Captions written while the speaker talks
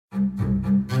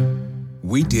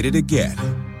We did it again.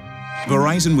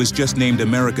 Verizon was just named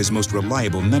America's most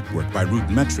reliable network by Root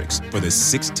Metrics for the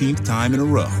 16th time in a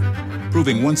row,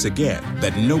 proving once again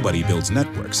that nobody builds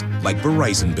networks like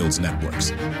Verizon builds networks.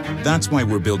 That's why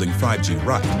we're building 5G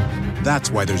right. That's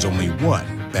why there's only one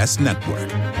best network,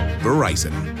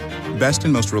 Verizon. Best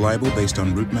and most reliable based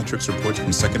on Root Metrics reports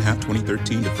from second half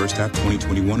 2013 to first half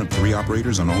 2021 of 3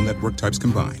 operators on all network types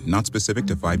combined, not specific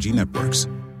to 5G networks.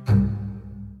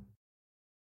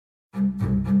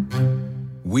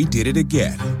 We did it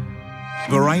again.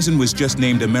 Verizon was just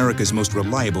named America's most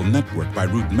reliable network by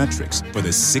Root Metrics for the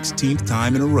 16th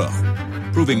time in a row,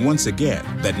 proving once again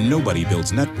that nobody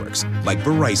builds networks like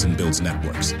Verizon builds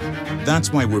networks.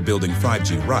 That's why we're building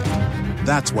 5G right.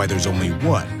 That's why there's only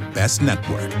one best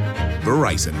network,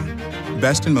 Verizon.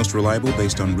 Best and most reliable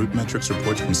based on Root Metrics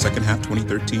reports from second half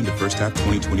 2013 to first half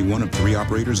 2021 of 3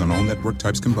 operators on all network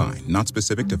types combined, not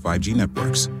specific to 5G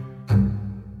networks.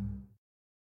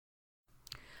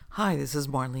 Hi, this is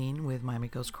Marlene with Miami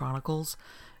Ghost Chronicles,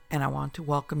 and I want to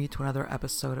welcome you to another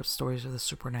episode of Stories of the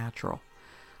Supernatural.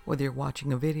 Whether you're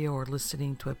watching a video or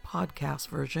listening to a podcast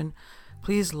version,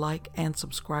 please like and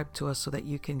subscribe to us so that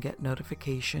you can get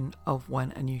notification of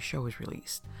when a new show is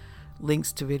released.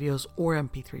 Links to videos or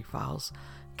MP3 files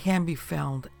can be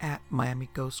found at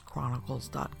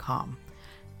miamighostchronicles.com.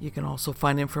 You can also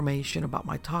find information about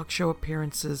my talk show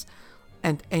appearances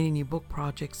and any new book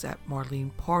projects at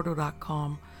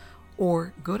marlenepardo.com,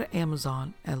 or go to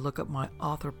Amazon and look up my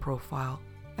author profile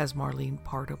as Marlene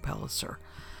Pardo Pellicer.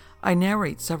 I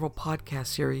narrate several podcast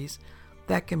series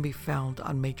that can be found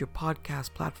on major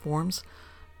podcast platforms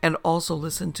and also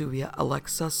listened to via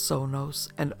Alexa, Sonos,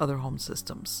 and other home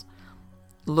systems.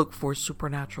 Look for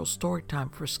Supernatural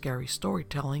Storytime for scary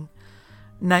storytelling,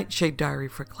 Nightshade Diary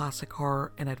for classic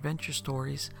horror and adventure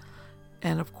stories,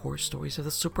 and of course Stories of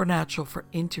the Supernatural for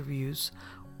interviews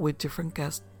with different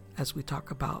guests as we talk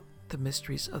about the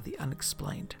mysteries of the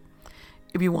unexplained.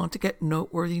 If you want to get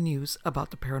noteworthy news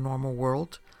about the paranormal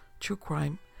world, true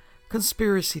crime,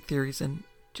 conspiracy theories, and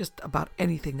just about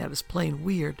anything that is plain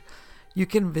weird, you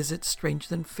can visit Stranger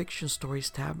Than Fiction Stories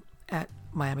tab at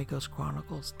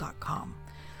miamighostchronicles.com.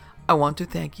 I want to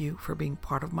thank you for being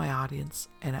part of my audience,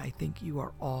 and I think you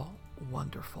are all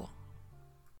wonderful.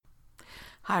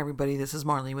 Hi everybody, this is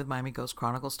Marlene with Miami Ghost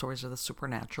Chronicles, Stories of the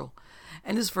Supernatural.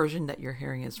 And this version that you're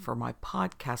hearing is for my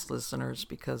podcast listeners,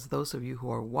 because those of you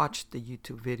who are watched the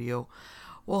YouTube video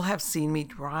will have seen me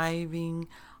driving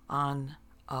on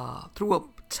through a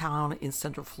town in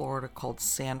Central Florida called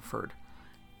Sanford.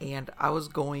 And I was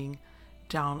going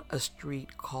down a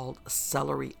street called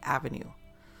Celery Avenue.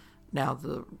 Now,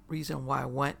 the reason why I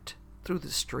went through the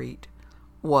street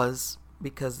was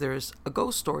because there's a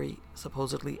ghost story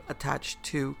supposedly attached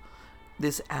to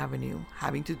this avenue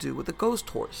having to do with a ghost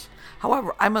horse.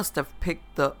 However, I must have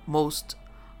picked the most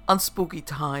unspooky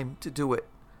time to do it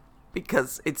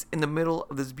because it's in the middle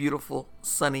of this beautiful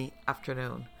sunny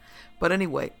afternoon. But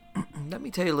anyway, let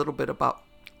me tell you a little bit about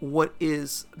what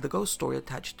is the ghost story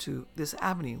attached to this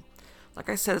avenue. Like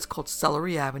I said, it's called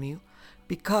Celery Avenue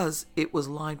because it was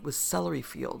lined with celery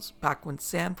fields back when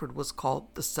Sanford was called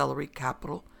the celery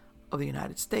capital of the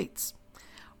United States.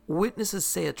 Witnesses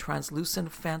say a translucent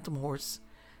phantom horse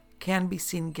can be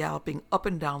seen galloping up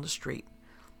and down the street.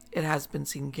 It has been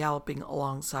seen galloping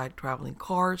alongside traveling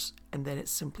cars, and then it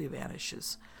simply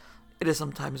vanishes. It is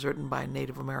sometimes ridden by a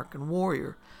Native American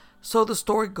warrior. So the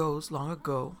story goes, long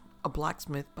ago, a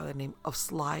blacksmith by the name of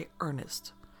Sly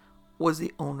Ernest was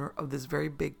the owner of this very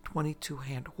big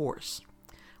 22-hand horse.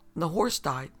 When the horse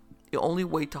died, the only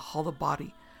way to haul the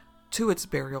body to its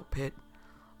burial pit,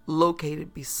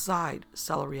 located beside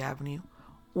Celery Avenue,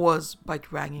 was by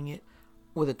dragging it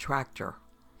with a tractor.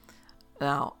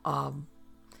 Now,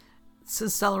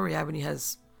 since Celery Avenue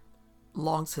has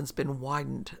long since been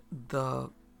widened,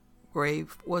 the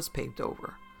grave was paved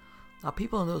over. Now,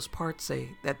 people in those parts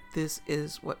say that this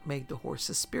is what made the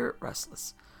horse's spirit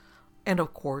restless. And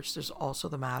of course, there's also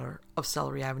the matter of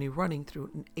Celery Avenue running through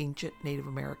an ancient Native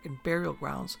American burial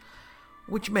grounds,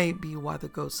 which may be why the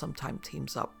ghost sometimes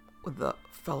teams up with the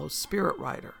fellow spirit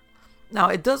rider. Now,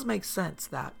 it does make sense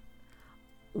that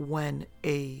when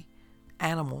a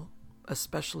animal,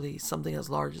 especially something as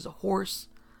large as a horse,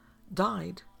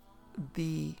 died,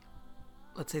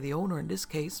 let's say the owner in this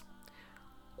case,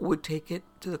 would take it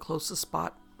to the closest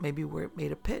spot, maybe where it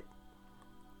made a pit.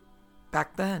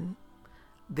 Back then,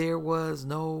 there was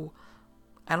no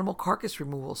animal carcass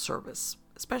removal service,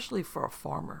 especially for a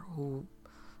farmer who,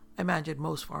 I imagine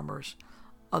most farmers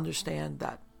understand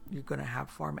that you're going to have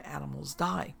farm animals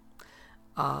die.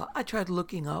 I tried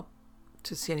looking up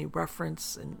to see any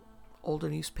reference in older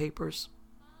newspapers.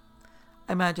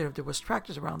 I imagine if there was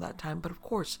tractors around that time, but of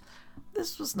course,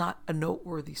 this was not a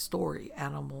noteworthy story.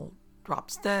 Animal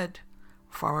drops dead,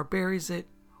 farmer buries it,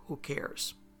 who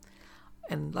cares?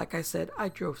 And like I said, I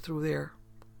drove through there.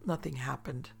 Nothing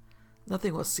happened.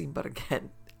 Nothing was seen, but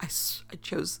again, I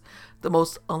chose the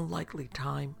most unlikely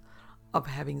time of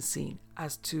having seen.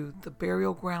 As to the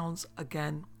burial grounds,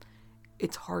 again,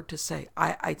 it's hard to say.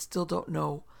 I still don't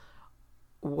know,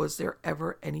 was there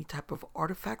ever any type of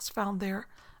artifacts found there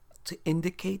to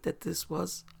indicate that this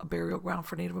was a burial ground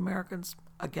for Native Americans?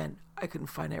 Again, I couldn't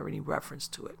find any reference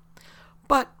to it.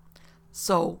 But,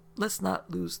 so let's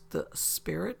not lose the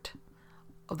spirit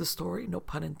of the story, no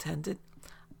pun intended.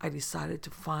 I decided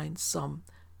to find some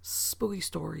spooky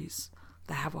stories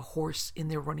that have a horse in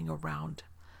there running around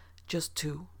just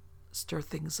to stir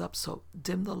things up. So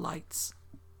dim the lights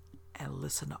and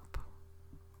listen up.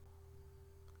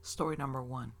 Story number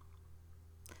 1.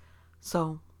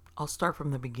 So I'll start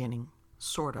from the beginning,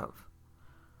 sort of.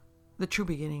 The true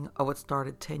beginning of what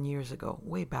started 10 years ago,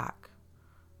 way back.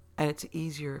 And it's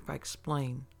easier if I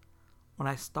explain when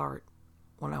I start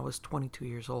when I was 22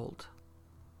 years old.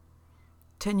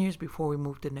 10 years before we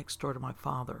moved in next door to my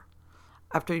father,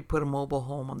 after he put a mobile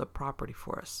home on the property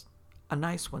for us. A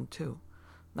nice one too.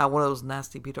 Not one of those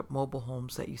nasty beat up mobile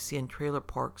homes that you see in trailer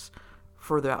parks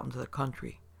further out into the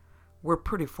country. We're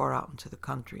pretty far out into the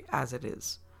country as it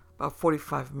is, about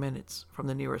 45 minutes from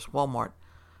the nearest Walmart.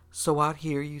 So out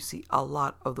here you see a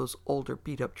lot of those older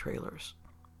beat up trailers.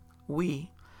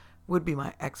 We would be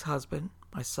my ex-husband,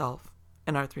 myself,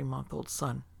 and our 3-month-old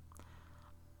son.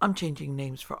 I'm changing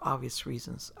names for obvious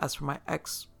reasons. As for my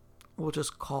ex, we'll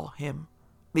just call him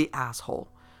the asshole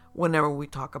whenever we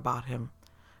talk about him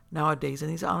nowadays,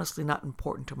 and he's honestly not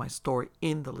important to my story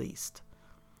in the least.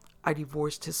 I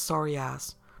divorced his sorry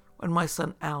ass when my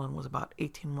son Alan was about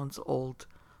 18 months old,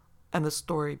 and the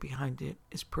story behind it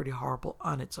is pretty horrible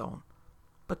on its own.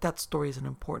 But that story isn't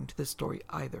important to this story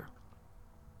either.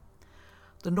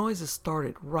 The noises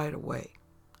started right away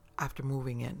after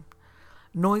moving in.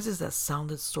 Noises that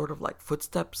sounded sort of like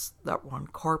footsteps that were on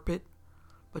carpet,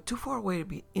 but too far away to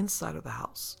be inside of the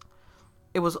house.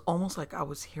 It was almost like I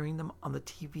was hearing them on the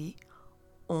TV,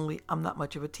 only I'm not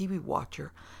much of a TV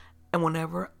watcher, and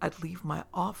whenever I'd leave my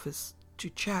office to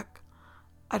check,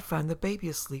 I'd find the baby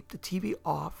asleep, the TV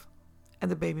off, and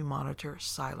the baby monitor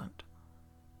silent.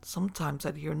 Sometimes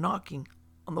I'd hear knocking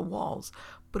on the walls,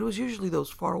 but it was usually those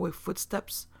faraway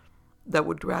footsteps that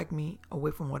would drag me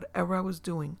away from whatever I was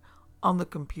doing on the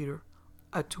computer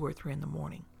at 2 or 3 in the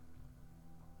morning.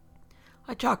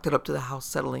 I chalked it up to the house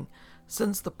settling,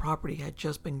 since the property had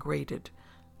just been graded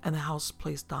and the house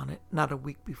placed on it not a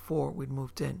week before we'd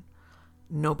moved in.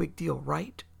 No big deal,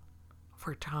 right?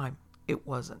 For a time, it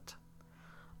wasn't.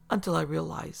 Until I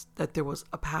realized that there was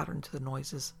a pattern to the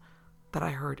noises that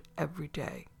I heard every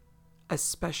day,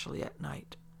 especially at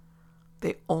night.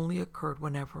 They only occurred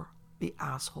whenever the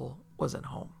asshole wasn't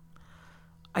home.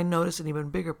 I noticed an even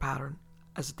bigger pattern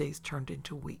as the days turned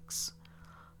into weeks.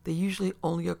 They usually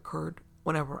only occurred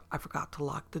whenever I forgot to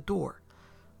lock the door,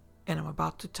 and I'm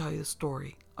about to tell you the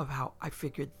story of how I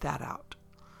figured that out.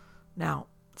 Now,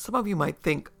 some of you might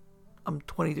think I'm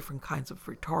 20 different kinds of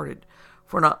retarded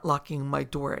for not locking my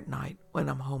door at night when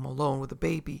I'm home alone with a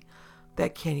baby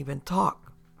that can't even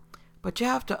talk. But you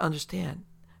have to understand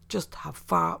just how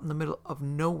far out in the middle of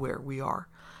nowhere we are,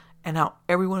 and how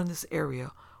everyone in this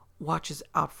area watches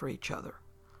out for each other.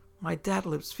 My dad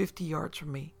lives 50 yards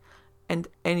from me, and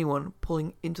anyone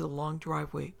pulling into the long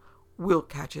driveway will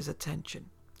catch his attention.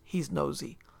 He's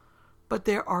nosy. But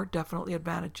there are definitely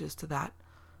advantages to that,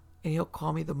 and he'll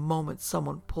call me the moment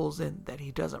someone pulls in that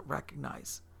he doesn't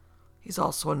recognize. He's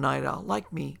also a night owl,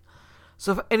 like me,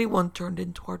 so if anyone turned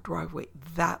into our driveway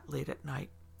that late at night,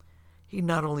 he'd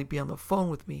not only be on the phone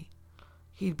with me,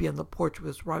 he'd be on the porch with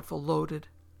his rifle loaded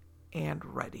and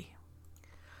ready.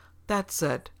 That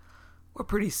said, we're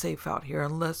pretty safe out here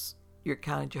unless you're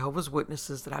counting Jehovah's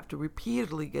Witnesses that have to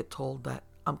repeatedly get told that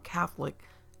I'm Catholic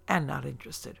and not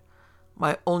interested.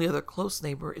 My only other close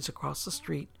neighbor is across the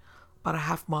street, about a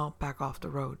half mile back off the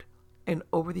road, and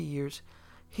over the years,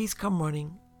 he's come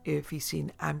running if he's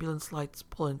seen ambulance lights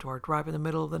pull into our drive in the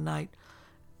middle of the night,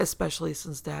 especially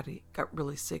since Daddy got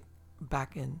really sick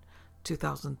back in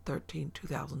 2013,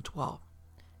 2012.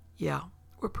 Yeah,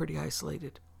 we're pretty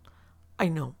isolated. I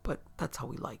know, but that's how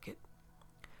we like it.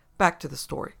 Back to the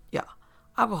story. Yeah,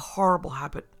 I have a horrible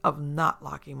habit of not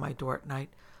locking my door at night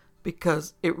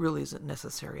because it really isn't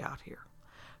necessary out here.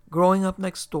 Growing up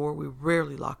next door, we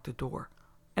rarely locked the door,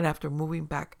 and after moving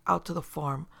back out to the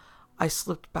farm, I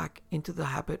slipped back into the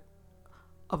habit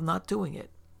of not doing it.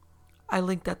 I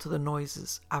linked that to the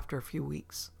noises after a few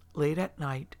weeks. Late at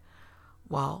night,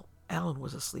 while Alan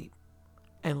was asleep,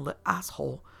 and the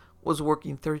asshole was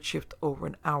working third shift over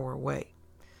an hour away.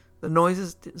 The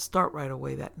noises didn't start right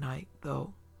away that night,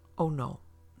 though. Oh no,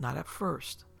 not at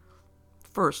first.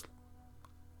 First,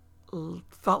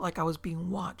 felt like I was being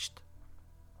watched.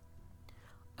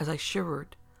 As I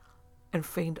shivered and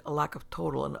feigned a lack of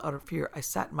total and utter fear, I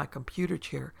sat in my computer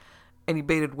chair and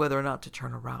debated whether or not to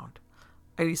turn around.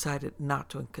 I decided not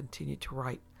to and continued to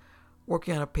write,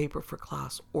 working on a paper for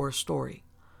class or a story.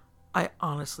 I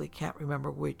honestly can't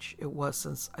remember which it was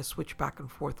since I switched back and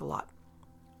forth a lot,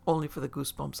 only for the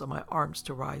goosebumps on my arms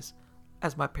to rise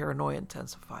as my paranoia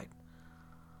intensified.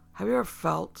 Have you ever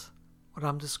felt what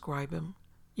I'm describing?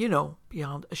 You know,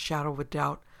 beyond a shadow of a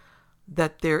doubt,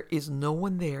 that there is no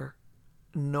one there,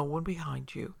 no one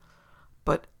behind you,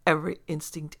 but every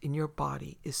instinct in your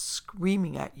body is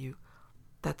screaming at you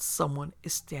that someone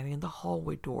is standing in the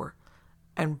hallway door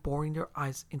and boring their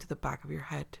eyes into the back of your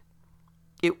head.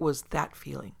 It was that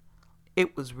feeling.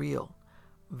 It was real.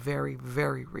 Very,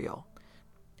 very real.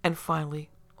 And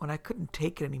finally, when I couldn't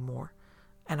take it anymore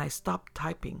and I stopped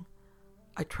typing,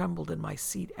 I trembled in my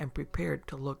seat and prepared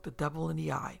to look the devil in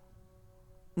the eye.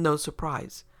 No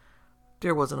surprise,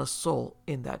 there wasn't a soul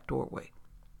in that doorway.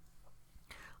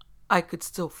 I could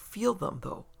still feel them,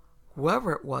 though.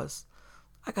 Whoever it was,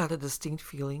 I got a distinct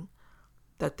feeling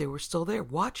that they were still there,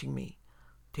 watching me,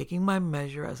 taking my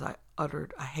measure as I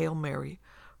uttered a Hail Mary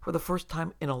for the first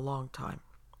time in a long time.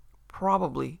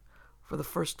 Probably for the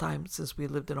first time since we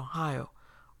lived in Ohio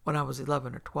when I was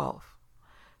 11 or 12.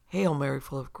 Hail Mary,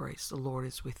 full of grace, the Lord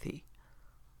is with thee.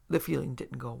 The feeling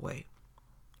didn't go away,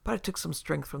 but I took some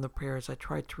strength from the prayer as I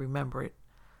tried to remember it,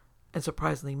 and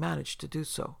surprisingly managed to do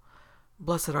so.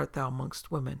 Blessed art thou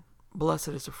amongst women. Blessed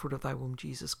is the fruit of thy womb,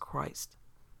 Jesus Christ.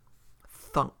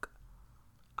 Thunk.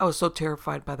 I was so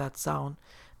terrified by that sound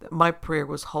that my prayer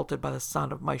was halted by the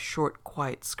sound of my short,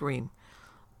 quiet scream.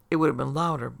 It would have been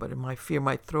louder, but in my fear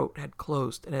my throat had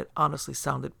closed, and it honestly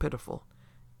sounded pitiful,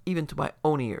 even to my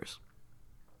own ears.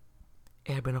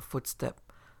 It had been a footstep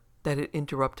that had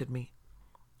interrupted me.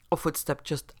 A footstep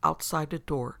just outside the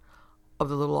door of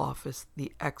the little office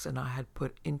the ex and I had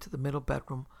put into the middle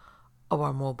bedroom of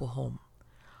our mobile home.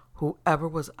 Whoever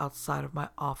was outside of my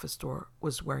office door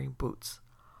was wearing boots.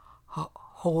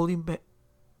 Holy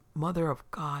Mother of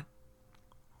God.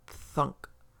 Thunk.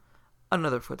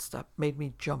 Another footstep made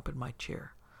me jump in my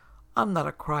chair. I'm not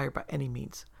a crier by any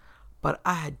means, but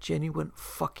I had genuine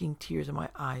fucking tears in my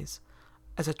eyes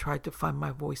as I tried to find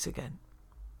my voice again.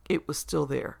 It was still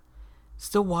there,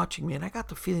 still watching me, and I got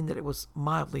the feeling that it was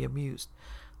mildly amused.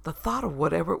 The thought of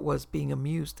whatever it was being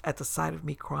amused at the sight of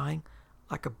me crying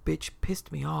like a bitch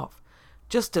pissed me off,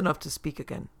 just enough to speak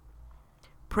again.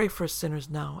 Pray for us sinners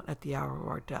now and at the hour of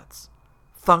our deaths.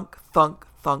 Thunk, thunk,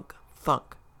 thunk,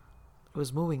 thunk. It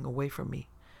was moving away from me,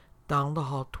 down the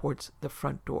hall towards the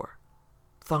front door.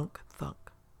 Thunk, thunk.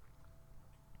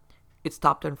 It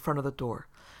stopped in front of the door,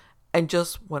 and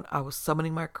just when I was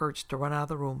summoning my courage to run out of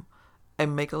the room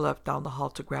and make a left down the hall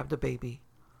to grab the baby,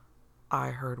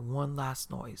 I heard one last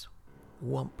noise.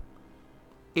 Whump.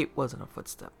 It wasn't a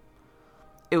footstep.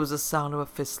 It was the sound of a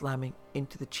fist slamming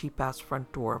into the cheap-ass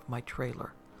front door of my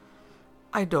trailer.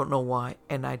 I don't know why,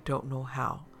 and I don't know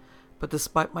how, but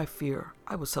despite my fear,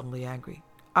 I was suddenly angry.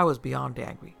 I was beyond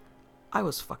angry. I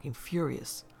was fucking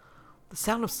furious. The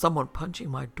sound of someone punching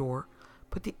my door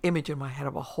put the image in my head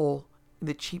of a hole in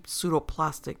the cheap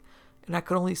pseudo-plastic, and I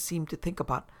could only seem to think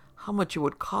about how much it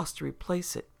would cost to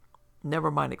replace it.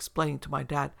 Never mind explaining to my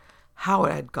dad how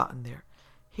it had gotten there.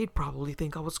 He'd probably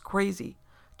think I was crazy,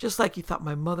 just like he thought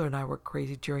my mother and I were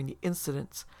crazy during the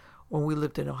incidents when we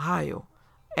lived in Ohio,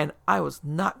 and I was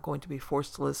not going to be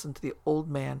forced to listen to the old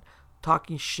man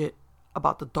talking shit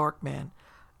about the dark man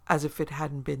as if it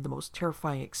hadn't been the most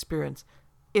terrifying experience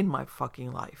in my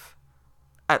fucking life.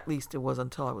 At least it was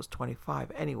until I was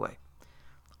 25 anyway.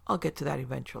 I'll get to that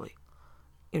eventually.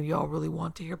 If y'all really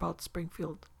want to hear about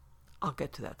Springfield, I'll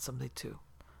get to that someday too.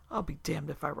 I'll be damned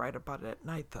if I write about it at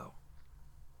night though.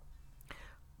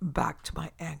 Back to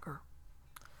my anger.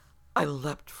 I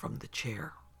leapt from the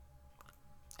chair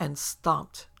and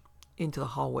stomped into the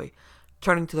hallway,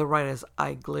 turning to the right as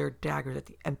I glared daggers at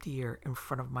the empty air in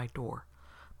front of my door.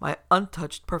 My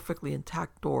untouched, perfectly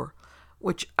intact door,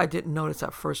 which I didn't notice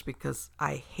at first because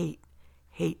I hate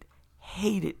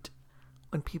it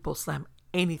when people slam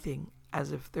anything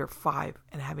as if they're 5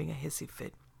 and having a hissy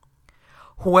fit.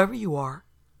 Whoever you are,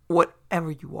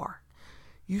 whatever you are,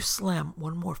 you slam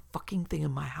one more fucking thing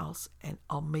in my house and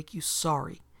I'll make you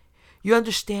sorry. You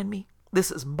understand me?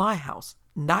 This is my house,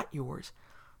 not yours.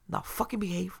 Now fucking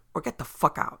behave or get the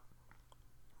fuck out.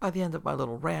 By the end of my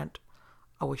little rant,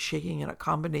 I was shaking in a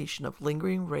combination of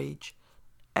lingering rage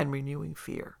and renewing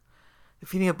fear. The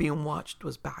feeling of being watched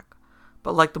was back,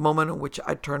 but like the moment in which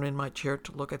I turned in my chair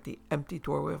to look at the empty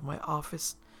doorway of my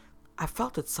office, I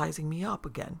felt it sizing me up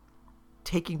again,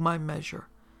 taking my measure,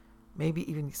 maybe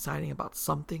even deciding about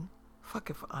something.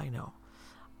 Fuck if I know.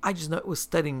 I just know it was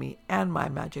studying me, and my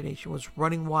imagination was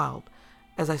running wild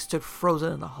as I stood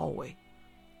frozen in the hallway.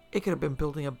 It could have been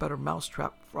building a better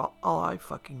mousetrap for all I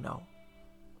fucking know.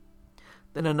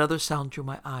 Then another sound drew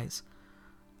my eyes,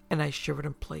 and I shivered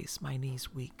in place, my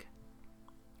knees weak,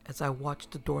 as I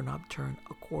watched the doorknob turn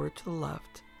a quarter to the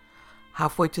left,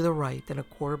 halfway to the right, then a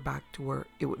quarter back to where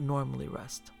it would normally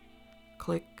rest.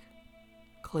 Click,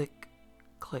 click,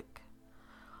 click.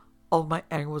 All of my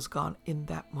anger was gone in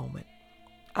that moment.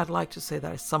 I'd like to say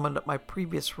that I summoned up my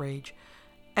previous rage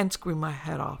and screamed my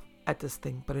head off at this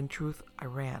thing, but in truth, I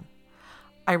ran.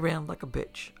 I ran like a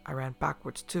bitch. I ran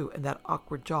backwards too, in that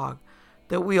awkward jog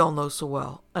that we all know so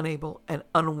well, unable and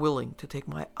unwilling to take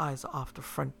my eyes off the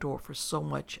front door for so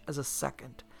much as a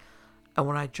second. And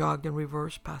when I jogged in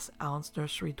reverse past Alan's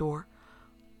nursery door,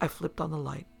 I flipped on the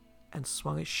light and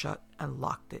swung it shut and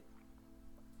locked it.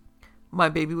 My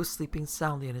baby was sleeping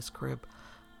soundly in his crib,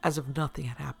 as if nothing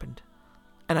had happened,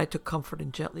 and I took comfort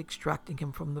in gently extracting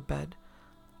him from the bed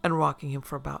and rocking him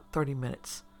for about 30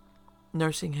 minutes,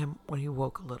 nursing him when he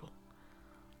woke a little.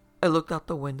 I looked out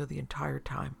the window the entire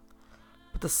time,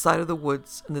 but the sight of the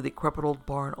woods and the decrepit old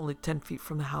barn only 10 feet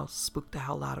from the house spooked the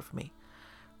hell out of me.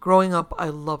 Growing up, I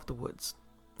loved the woods.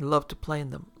 I loved to play in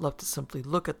them, loved to simply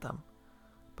look at them.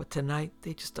 But tonight,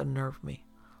 they just unnerved me.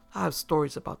 I have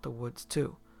stories about the woods,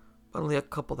 too, but only a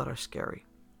couple that are scary.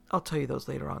 I'll tell you those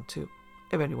later on, too,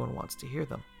 if anyone wants to hear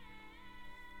them.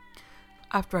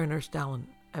 After I nursed Alan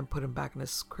and put him back in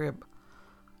his crib,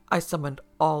 I summoned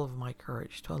all of my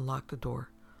courage to unlock the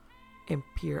door and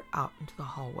peer out into the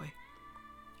hallway.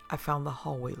 I found the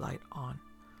hallway light on.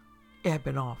 It had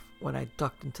been off when I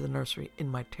ducked into the nursery in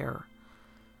my terror.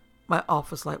 My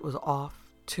office light was off,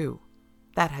 too.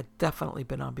 That had definitely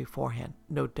been on beforehand,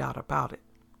 no doubt about it.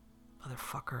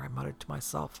 Motherfucker, I muttered to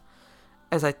myself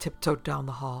as I tiptoed down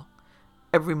the hall,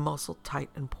 every muscle tight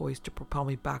and poised to propel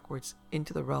me backwards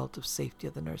into the relative safety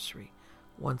of the nursery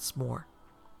once more.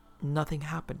 Nothing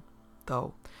happened,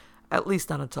 though, at least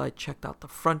not until I checked out the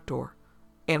front door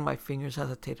and my fingers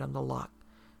hesitated on the lock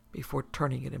before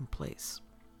turning it in place.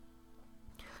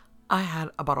 I had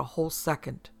about a whole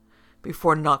second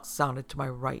before a knock sounded to my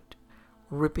right,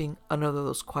 ripping another of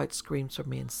those quiet screams from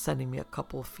me and sending me a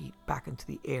couple of feet back into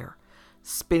the air,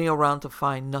 spinning around to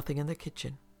find nothing in the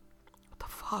kitchen. What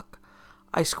the fuck?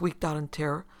 I squeaked out in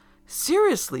terror.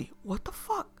 Seriously, what the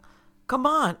fuck? Come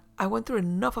on, I went through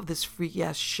enough of this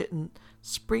freaky-ass shit in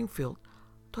Springfield.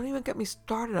 Don't even get me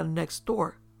started on next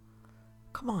door.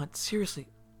 Come on, seriously,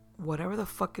 whatever the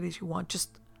fuck it is you want,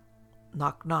 just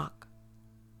knock, knock.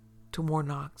 2 more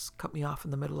knocks cut me off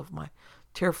in the middle of my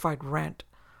terrified rant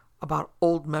about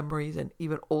old memories and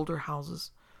even older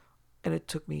houses, and it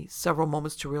took me several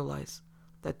moments to realize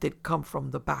that they'd come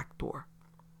from the back door.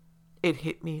 It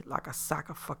hit me like a sack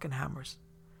of fucking hammers.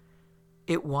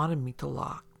 It wanted me to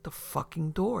lock the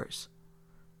fucking doors.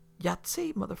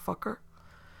 Yahtzee, motherfucker.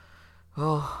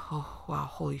 Oh, wow,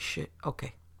 holy shit.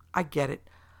 Okay, I get it.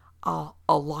 I'll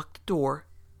lock the door.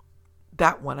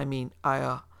 That one,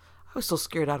 I was so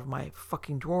scared out of my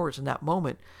fucking drawers in that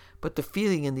moment, but the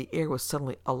feeling in the air was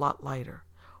suddenly a lot lighter.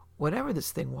 Whatever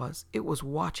this thing was, it was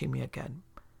watching me again.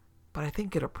 But I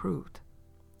think it approved.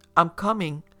 I'm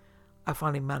coming, I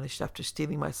finally managed after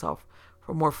steeling myself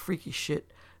for more freaky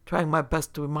shit, trying my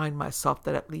best to remind myself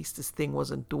that at least this thing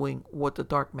wasn't doing what the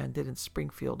Dark Man did in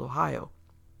Springfield, Ohio.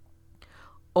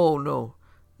 Oh no,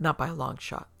 not by a long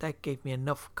shot. That gave me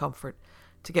enough comfort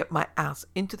to get my ass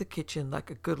into the kitchen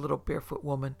like a good little barefoot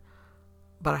woman,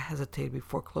 but I hesitated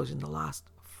before closing the last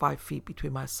 5 feet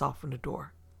between myself and the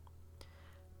door.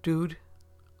 Dude,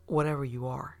 whatever you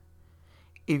are,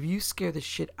 if you scare the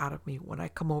shit out of me when I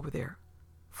come over there,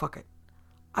 fuck it.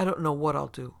 I don't know what I'll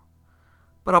do,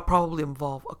 but I'll probably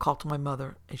involve a call to my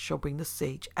mother and she'll bring the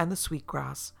sage and the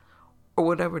sweetgrass or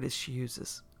whatever it is she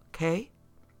uses, okay?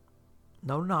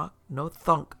 No knock, no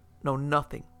thunk, no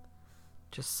nothing.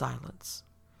 Just silence.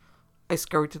 I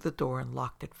scurried to the door and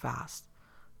locked it fast,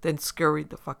 then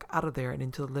scurried the fuck out of there and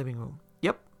into the living room.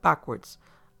 Yep, backwards,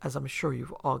 as I'm sure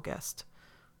you've all guessed.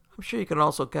 I'm sure you can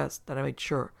also guess that I made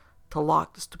sure to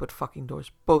lock the stupid fucking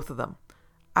doors, both of them,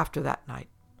 after that night.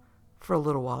 For a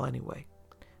little while anyway.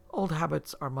 Old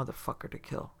habits are motherfucker to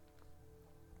kill.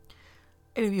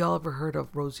 Any of y'all ever heard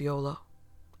of roseola?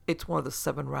 It's one of the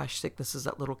 7 rash sicknesses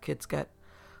that little kids get.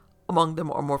 Among them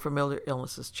are more familiar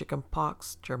illnesses: chicken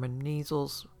pox, German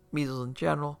measles, measles in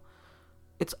general.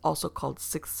 It's also called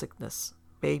sixth sickness,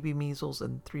 baby measles,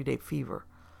 and 3-day fever.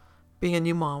 Being a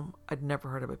new mom, I'd never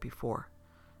heard of it before.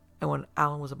 And when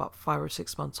Alan was about 5 or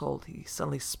 6 months old, he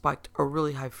suddenly spiked a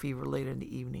really high fever later in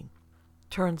the evening.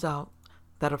 Turns out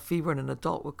that a fever in an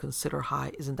adult would consider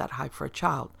high isn't that high for a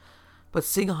child, but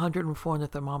seeing 104 on the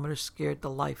thermometer scared the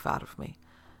life out of me.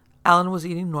 Alan was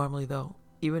eating normally, though,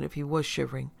 even if he was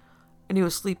shivering, and he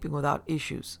was sleeping without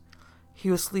issues.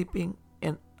 He was sleeping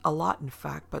in a lot, in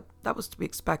fact, but that was to be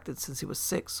expected since he was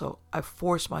sick, so I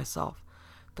forced myself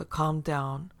to calm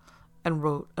down and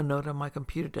wrote a note on my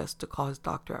computer desk to call his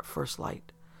doctor at first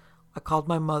light. I called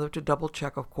my mother to double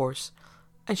check, of course,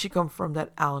 and she confirmed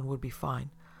that Alan would be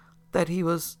fine, that he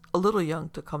was a little young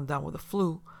to come down with a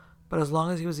flu, but as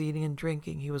long as he was eating and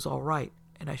drinking, he was all right,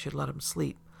 and I should let him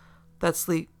sleep. That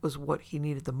sleep was what he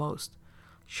needed the most.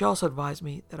 She also advised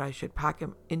me that I should pack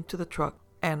him into the truck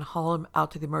and haul him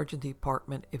out to the emergency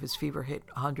department if his fever hit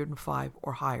 105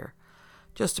 or higher,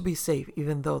 just to be safe,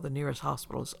 even though the nearest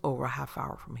hospital is over a half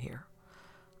hour from here.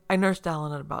 I nursed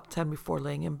Alan at about 10 before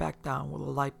laying him back down with a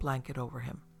light blanket over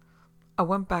him. I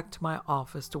went back to my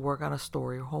office to work on a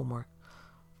story or homework.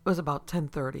 It was about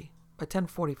 10:30. By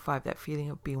 10:45, that feeling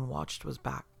of being watched was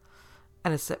back,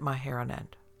 and it set my hair on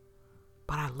end.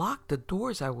 "But I locked the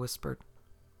doors," I whispered.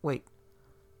 "Wait,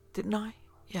 didn't I?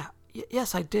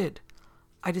 Yes, I did."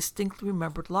 I distinctly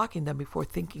remembered locking them before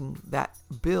thinking that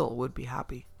Bill would be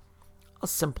happy. A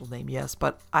simple name, yes,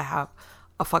 but I have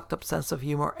a fucked up sense of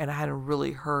humor, and I hadn't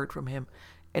really heard from him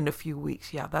in a few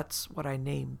weeks. Yeah, that's what I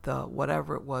named the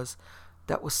whatever it was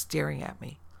that was staring at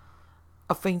me.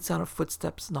 A faint sound of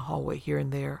footsteps in the hallway here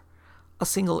and there. A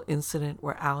single incident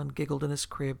where Alan giggled in his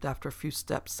crib after a few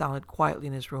steps sounded quietly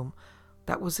in his room.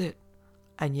 That was it.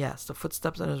 And yes, the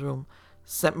footsteps in his room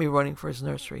sent me running for his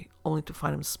nursery, only to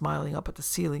find him smiling up at the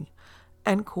ceiling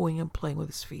and cooing and playing with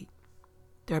his feet.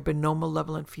 There had been no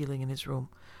malevolent feeling in his room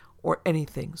or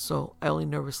anything, so I only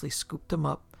nervously scooped him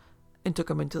up and took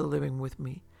him into the living room with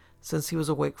me, since he was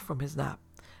awake from his nap,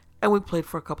 and we played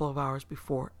for a couple of hours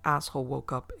before Asshole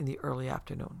woke up in the early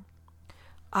afternoon.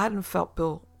 I hadn't felt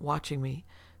Bill watching me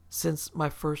since my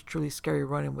first truly scary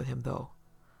run-in with him, though.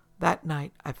 That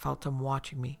night, I felt him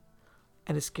watching me,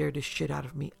 and it scared the shit out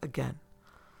of me again.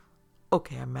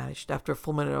 "Okay," I managed, after a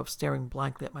full minute of staring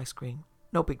blankly at my screen.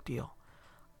 "No big deal."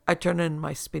 I turned in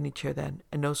my spinny chair then,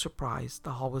 and no surprise,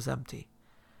 the hall was empty.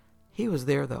 He was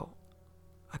there, though.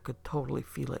 I could totally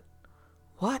feel it.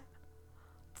 "What?"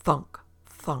 Thunk,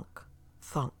 thunk,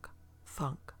 thunk,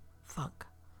 thunk, thunk.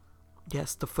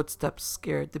 Yes, the footsteps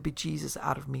scared the bejesus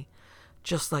out of me,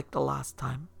 just like the last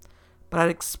time. But I'd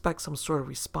expect some sort of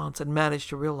response and managed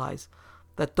to realize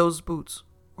that those boots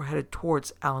were headed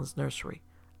towards Alan's nursery,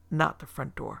 not the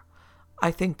front door.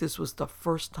 I think this was the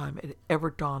first time it ever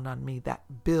dawned on me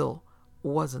that Bill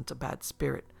wasn't a bad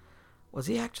spirit. Was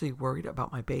he actually worried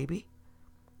about my baby?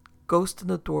 Ghost in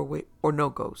the doorway or no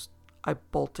ghost, I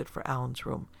bolted for Alan's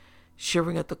room,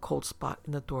 shivering at the cold spot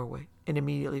in the doorway, and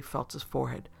immediately felt his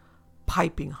forehead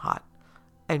piping hot,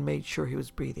 and made sure he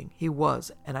was breathing. He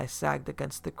was, and I sagged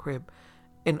against the crib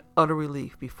in utter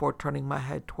relief before turning my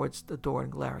head towards the door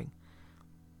and glaring.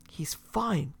 "He's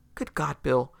fine. Good God,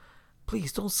 Bill.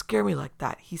 Please don't scare me like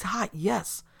that. He's hot,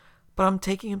 yes, but I'm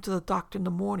taking him to the doctor in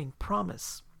the morning,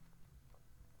 promise."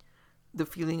 The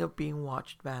feeling of being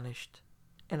watched vanished,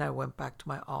 and I went back to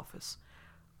my office,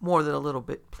 more than a little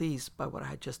bit pleased by what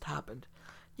had just happened.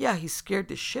 Yeah, he scared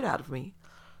the shit out of me,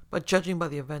 but judging by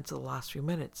the events of the last few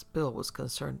minutes, Bill was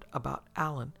concerned about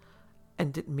Alan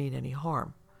and didn't mean any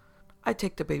harm. I'd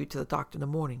take the baby to the doctor in the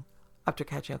morning, after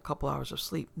catching a couple hours of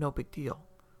sleep, no big deal.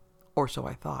 Or so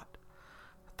I thought.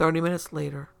 30 minutes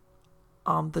later,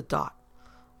 on the dot,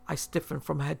 I stiffened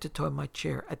from head to toe in my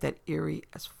chair at that eerie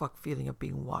as fuck feeling of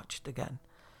being watched again.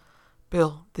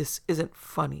 "Bill, this isn't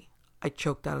funny," I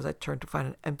choked out as I turned to find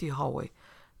an empty hallway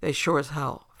that sure as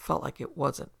hell felt like it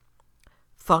wasn't.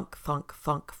 Thunk, thunk,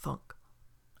 thunk, thunk.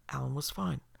 Alan was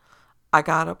fine. I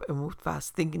got up and moved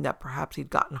fast, thinking that perhaps he'd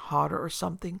gotten hotter or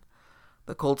something.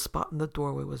 The cold spot in the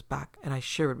doorway was back, and I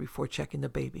shivered before checking the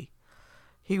baby.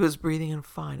 He was breathing and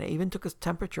fine. I even took his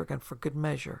temperature again for good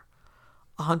measure.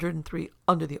 103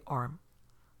 under the arm.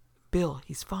 "Bill,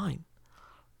 he's fine."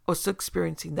 I was still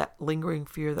experiencing that lingering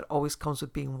fear that always comes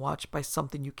with being watched by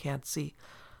something you can't see,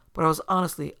 but I was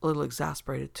honestly a little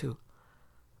exasperated too.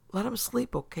 "Let him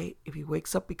sleep, okay? If he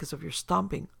wakes up because of your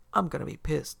stomping, I'm going to be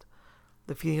pissed."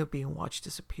 The feeling of being watched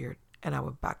disappeared, and I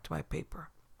went back to my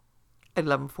paper. At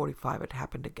 11:45, it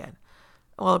happened again.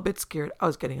 And while a bit scared, I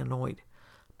was getting annoyed.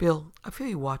 "Bill, I feel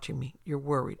you watching me. You're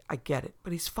worried. I get it.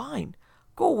 But he's fine.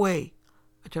 Go away."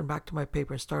 I turned back to my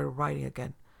paper and started writing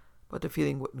again. But the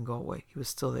feeling wouldn't go away. He was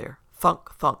still there.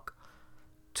 Thunk, thunk.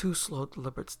 2 slow,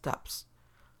 deliberate steps.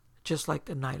 Just like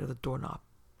the night of the doorknob.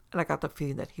 And I got the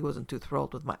feeling that he wasn't too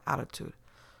thrilled with my attitude.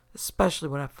 Especially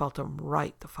when I felt him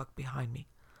right the fuck behind me.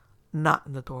 Not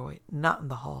in the doorway, not in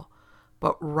the hall,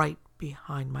 but right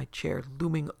behind my chair,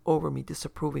 looming over me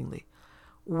disapprovingly,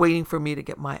 waiting for me to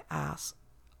get my ass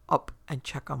up and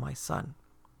check on my son.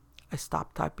 I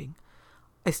stopped typing.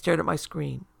 I stared at my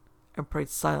screen and prayed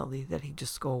silently that he'd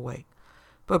just go away.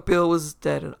 But Bill was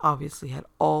dead and obviously had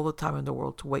all the time in the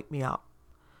world to wait me out.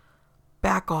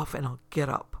 Back off and I'll get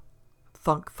up.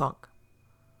 Thunk, thunk.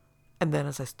 And then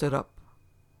as I stood up,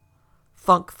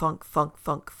 thunk, thunk, thunk,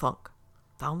 thunk, thunk,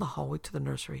 down the hallway to the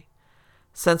nursery.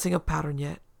 Sensing a pattern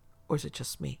yet? Or is it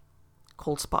just me?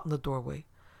 Cold spot in the doorway.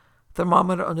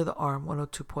 Thermometer under the arm,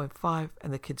 102.5,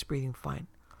 and the kid's breathing fine.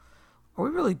 Are we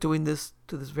really doing this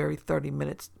to this very 30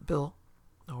 minutes, Bill?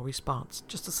 No response.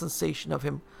 Just a sensation of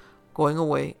him going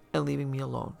away and leaving me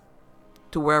alone.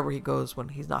 To wherever he goes when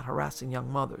he's not harassing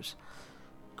young mothers.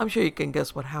 I'm sure you can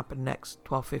guess what happened next.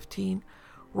 12:15.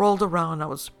 Rolled around and I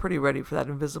was pretty ready for that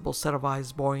invisible set of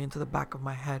eyes boring into the back of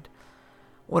my head.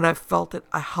 When I felt it,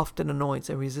 I huffed in annoyance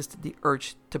and resisted the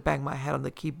urge to bang my head on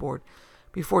the keyboard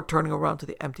before turning around to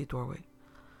the empty doorway.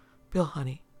 Bill,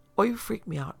 honey, oh, you freak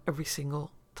me out every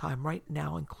single time, right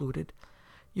now included.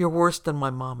 You're worse than my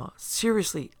mama.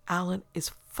 Seriously, Alan is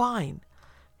fine.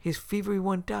 His fever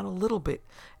went down a little bit,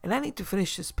 and I need to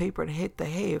finish this paper and hit the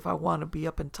hay if I want to be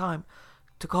up in time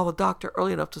to call the doctor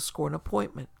early enough to score an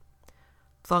appointment.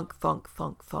 Thunk, thunk,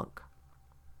 thunk, thunk.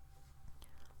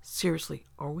 Seriously,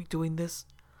 are we doing this?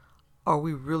 Are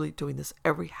we really doing this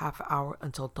every half hour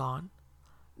until dawn?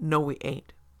 No, we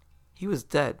ain't. He was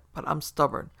dead, but I'm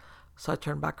stubborn, so I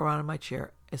turned back around in my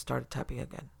chair and started typing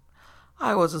again.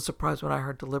 I wasn't surprised when I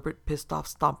heard deliberate, pissed-off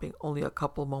stomping only a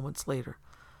couple moments later.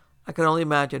 I could only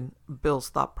imagine Bill's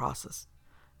thought process,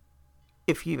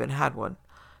 if he even had one.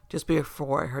 Just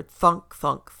before I heard thunk,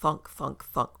 thunk, thunk, thunk,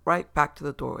 thunk, right back to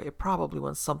the doorway. It probably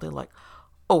went something like,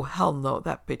 oh, hell no,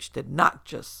 that bitch did not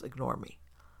just ignore me.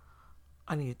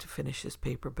 I needed to finish this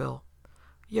paper, Bill.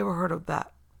 You ever heard of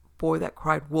that boy that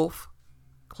cried wolf?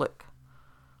 Click.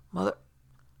 Mother.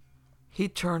 He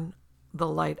turned the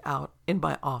light out in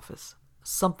my office,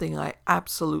 something I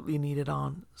absolutely needed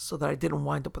on so that I didn't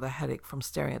wind up with a headache from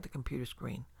staring at the computer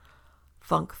screen.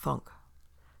 Thunk, thunk.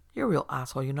 You're a real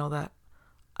asshole, you know that?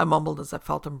 I mumbled as I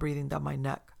felt him breathing down my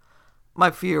neck,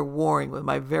 my fear warring with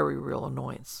my very real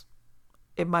annoyance.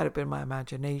 It might have been my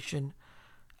imagination,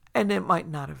 and it might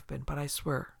not have been, but I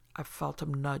swear I felt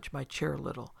him nudge my chair a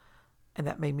little, and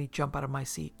that made me jump out of my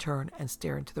seat, turn, and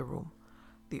stare into the room,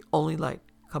 the only light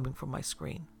coming from my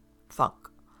screen. Thunk.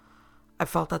 I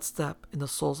felt that step in the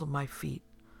soles of my feet,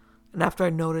 and after I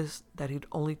noticed that he'd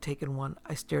only taken one,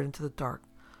 I stared into the dark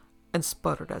and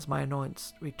sputtered as my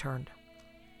annoyance returned,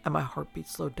 and my heartbeat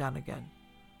slowed down again.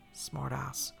 Smart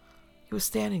ass. He was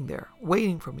standing there,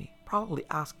 waiting for me, probably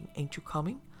asking, ain't you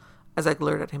coming? As I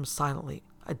glared at him silently,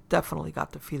 I definitely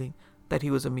got the feeling that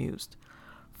he was amused.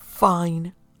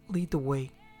 Fine. Lead the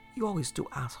way. You always do,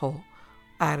 asshole.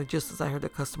 I added just as I heard the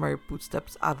customary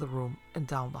footsteps out of the room and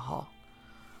down the hall.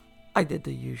 I did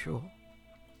the usual.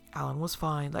 Alan was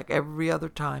fine, like every other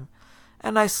time,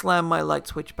 and I slammed my light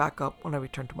switch back up when I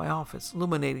returned to my office,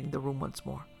 illuminating the room once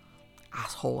more.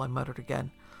 Asshole, I muttered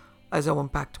again, as I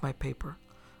went back to my paper.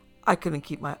 I couldn't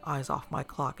keep my eyes off my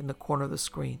clock in the corner of the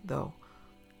screen, though,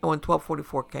 and when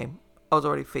 12:44 came, I was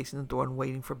already facing the door and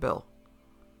waiting for Bill.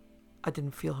 I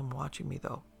didn't feel him watching me,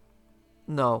 though.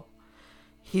 No,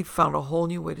 he'd found a whole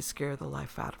new way to scare the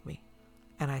life out of me,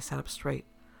 and I sat up straight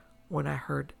when I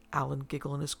heard Alan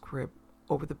giggle in his crib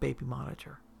over the baby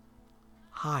monitor.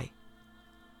 Hi.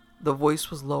 The voice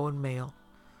was low and male,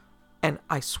 and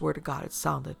I swear to God it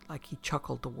sounded like he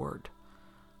chuckled the word.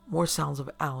 More sounds of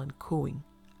Alan cooing,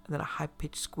 and then a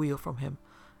high-pitched squeal from him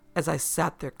as I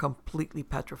sat there completely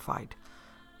petrified.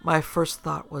 My first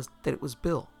thought was that it was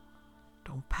Bill.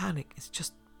 Don't panic, it's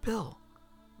just Bill.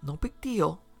 No big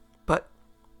deal. But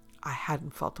I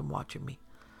hadn't felt him watching me.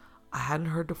 I hadn't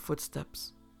heard the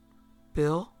footsteps.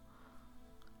 Bill?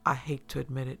 I hate to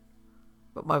admit it,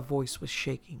 but my voice was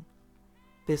shaking.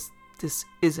 This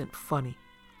isn't funny,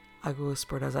 I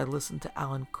whispered as I listened to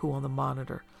Alan coo on the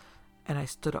monitor, and I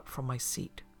stood up from my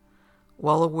seat.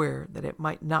 Well aware that it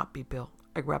might not be Bill,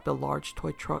 I grabbed a large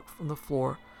toy truck from the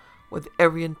floor with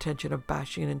every intention of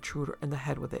bashing an intruder in the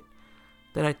head with it.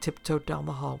 Then I tiptoed down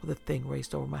the hall with the thing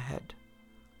raised over my head.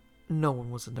 No one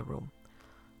was in the room,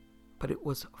 but it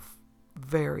was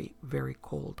very, very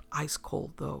cold, ice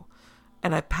cold though,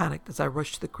 and I panicked as I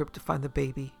rushed to the crib to find the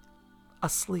baby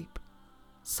asleep,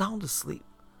 sound asleep.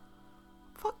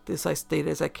 Fuck this, I stated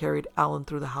as I carried Alan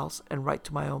through the house and right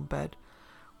to my own bed,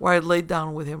 where I laid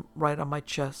down with him right on my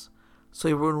chest so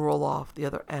he wouldn't roll off the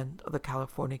other end of the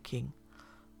California King.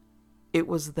 It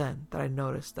was then that I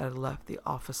noticed that I left the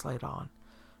office light on,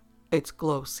 its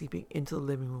glow seeping into the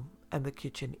living room and the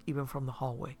kitchen, even from the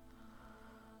hallway.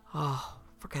 Oh,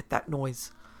 forget that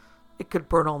noise. It could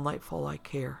burn all night for all I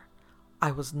care.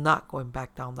 I was not going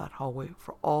back down that hallway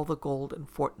for all the gold in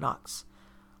Fort Knox.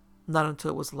 Not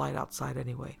until it was light outside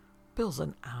anyway. Bill's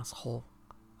an asshole,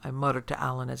 I muttered to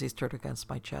Alan as he stirred against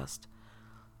my chest.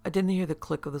 I didn't hear the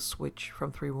click of the switch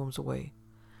from 3 rooms away,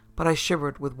 but I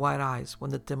shivered with wide eyes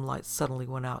when the dim light suddenly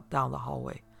went out down the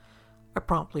hallway. I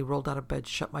promptly rolled out of bed,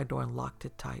 shut my door, and locked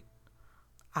it tight.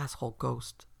 Asshole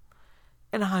ghost.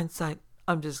 In hindsight,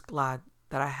 I'm just glad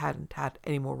that I hadn't had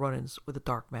any more run-ins with the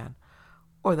dark man,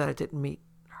 or that I didn't meet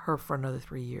her for another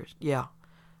 3 years. Yeah,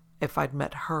 if I'd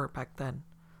met her back then,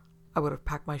 I would have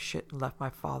packed my shit and left my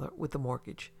father with the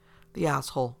mortgage. The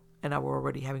asshole and I were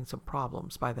already having some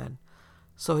problems by then,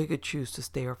 so he could choose to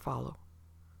stay or follow.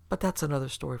 But that's another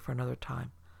story for another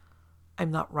time. I'm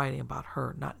not writing about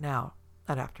her, not now,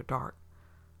 not after dark.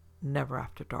 Never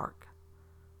after dark.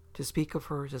 To speak of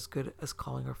her is as good as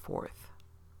calling her forth.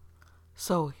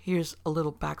 So here's a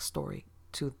little backstory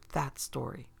to that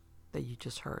story that you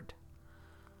just heard.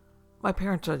 My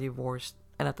parents are divorced,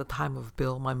 and at the time of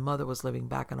Bill, my mother was living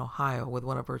back in Ohio with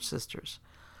one of her sisters.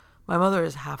 My mother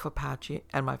is half Apache,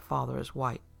 and my father is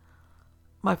white.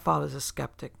 My father's a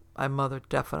skeptic. My mother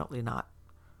definitely not.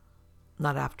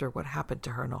 Not after what happened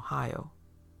to her in Ohio.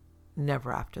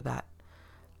 Never after that.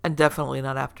 And definitely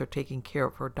not after taking care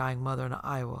of her dying mother in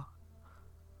Iowa.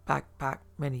 Back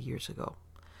many years ago.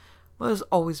 Mother's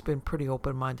always been pretty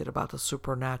open-minded about the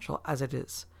supernatural as it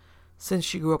is, since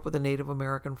she grew up with a Native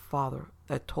American father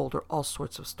that told her all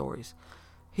sorts of stories.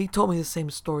 He told me the same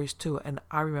stories too, and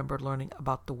I remember learning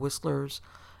about the whistlers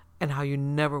and how you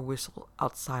never whistle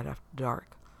outside after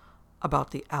dark,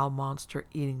 about the owl monster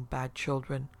eating bad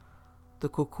children, the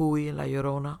cucuy and la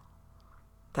llorona.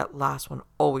 That last one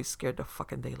always scared the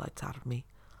fucking daylights out of me,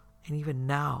 and even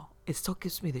now, it still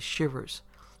gives me the shivers.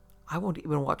 I won't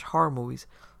even watch horror movies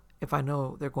if I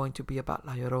know they're going to be about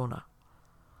La Llorona.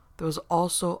 There was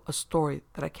also a story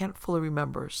that I can't fully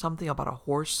remember, something about a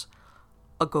horse,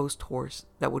 a ghost horse,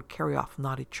 that would carry off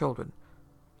naughty children.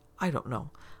 I don't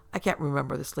know. I can't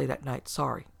remember this late at night,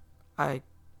 sorry. I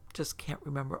just can't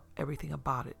remember everything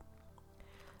about it.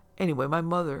 Anyway, my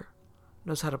mother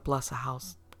knows how to bless a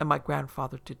house, and my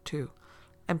grandfather did too,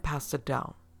 and passed it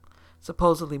down.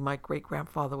 Supposedly my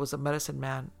great-grandfather was a medicine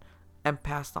man and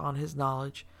passed on his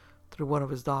knowledge through one of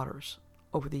his daughters.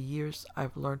 Over the years,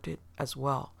 I've learned it as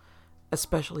well,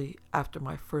 especially after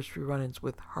my first few run-ins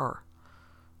with her.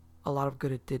 A lot of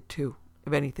good it did too.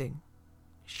 If anything,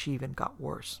 she even got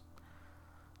worse.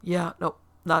 Yeah, no,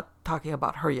 not talking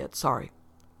about her yet, sorry.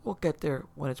 We'll get there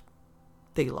when it's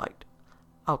daylight.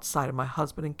 Outside, my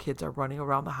husband and kids are running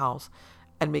around the house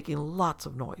and making lots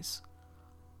of noise.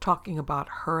 Talking about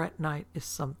her at night is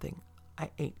something I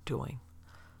ain't doing.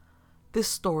 This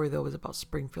story, though, is about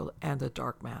Springfield and the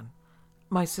dark man.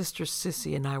 My sister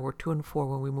Sissy and I were 2 and 4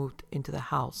 when we moved into the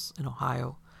house in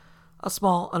Ohio. A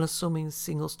small, unassuming,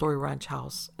 single-story ranch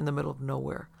house in the middle of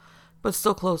nowhere, but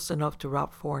still close enough to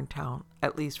Route 4 in town,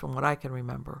 at least from what I can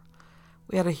remember.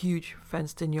 We had a huge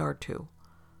fenced-in yard, too.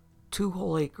 2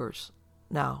 whole acres.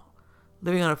 Now,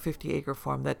 living on a 50-acre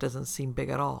farm, that doesn't seem big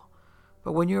at all.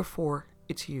 But when you're 4,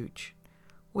 it's huge.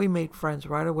 We made friends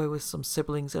right away with some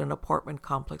siblings in an apartment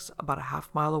complex about a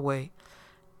half-mile away,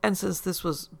 and since this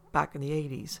was back in the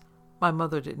 80s, my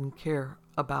mother didn't care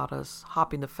about us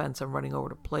hopping the fence and running over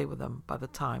to play with them by the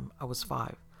time I was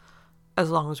 5. As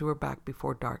long as we were back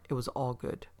before dark, it was all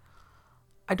good.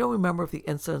 I don't remember if the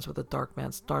incidents with the dark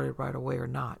man started right away or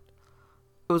not.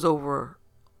 It was over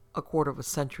a quarter of a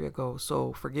century ago,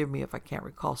 so forgive me if I can't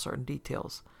recall certain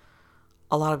details.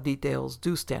 A lot of details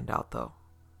do stand out, though.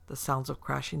 The sounds of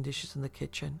crashing dishes in the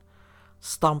kitchen,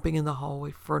 stomping in the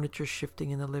hallway, furniture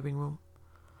shifting in the living room.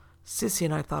 Sissy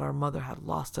and I thought our mother had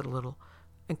lost it a little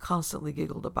and constantly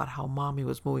giggled about how Mommy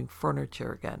was moving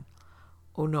furniture again.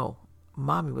 Oh no,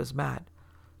 Mommy was mad.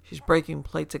 She's breaking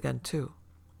plates again too.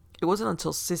 It wasn't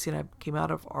until Sissy and I came out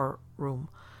of our room,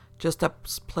 just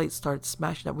as plates started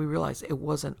smashing, that we realized it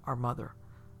wasn't our mother.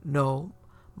 No,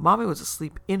 Mommy was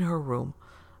asleep in her room,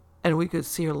 and we could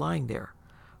see her lying there.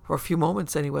 For a few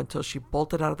moments anyway, until she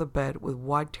bolted out of the bed with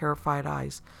wide, terrified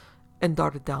eyes and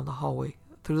darted down the hallway,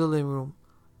 through the living room,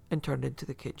 and turned into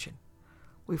the kitchen.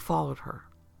 We followed her.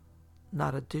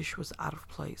 Not a dish was out of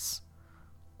place.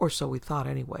 Or so we thought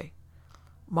anyway.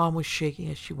 Mom was shaking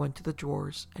as she went to the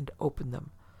drawers and opened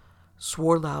them,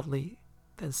 swore loudly,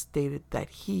 then stated that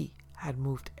he had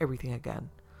moved everything again.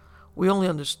 We only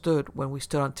understood when we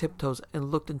stood on tiptoes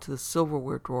and looked into the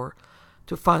silverware drawer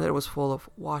to find that it was full of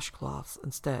washcloths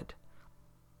instead.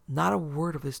 Not a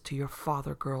word of this to your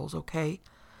father, girls, okay?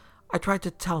 I tried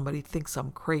to tell him, but he thinks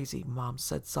I'm crazy, Mom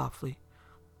said softly.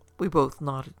 We both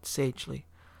nodded sagely,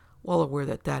 well aware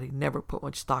that Daddy never put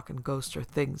much stock in ghosts or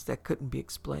things that couldn't be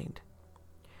explained.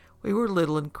 We were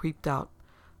little and creeped out,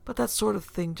 but that sort of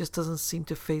thing just doesn't seem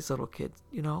to faze little kids,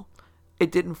 you know?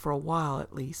 It didn't for a while,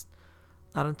 at least.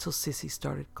 Not until Sissy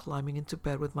started climbing into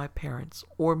bed with my parents,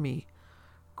 or me,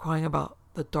 crying about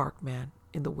the dark man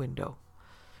in the window.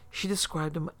 She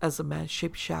described him as a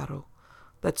man-shaped shadow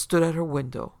that stood at her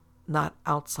window, not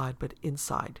outside but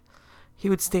inside. He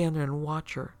would stand there and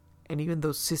watch her, and even though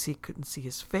Sissy couldn't see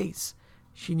his face,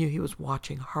 she knew he was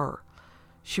watching her.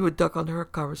 She would duck under her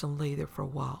covers and lay there for a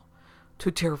while,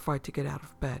 too terrified to get out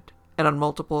of bed, and on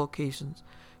multiple occasions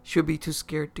she would be too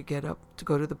scared to get up to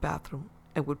go to the bathroom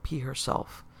and would pee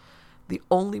herself. The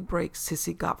only break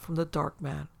Sissy got from the dark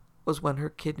man was when her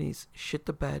kidneys shit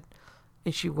the bed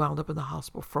and she wound up in the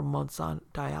hospital for months on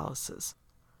dialysis.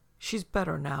 She's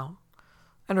better now,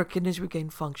 and her kidneys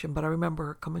regained function, but I remember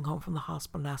her coming home from the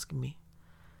hospital and asking me,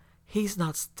 "He's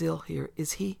not still here,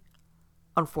 is he?"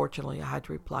 Unfortunately, I had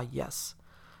to reply yes,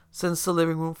 since the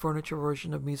living room furniture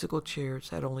version of musical chairs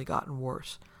had only gotten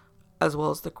worse, as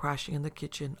well as the crashing in the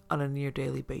kitchen on a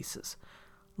near-daily basis.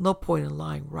 No point in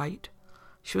lying, right?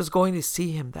 She was going to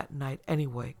see him that night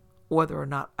anyway, whether or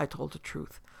not I told the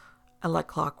truth, and like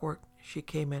clockwork, she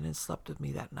came in and slept with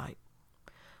me that night.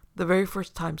 The very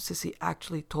first time Sissy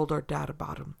actually told our dad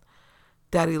about him,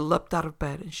 Daddy leapt out of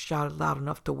bed and shouted loud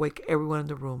enough to wake everyone in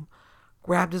the room,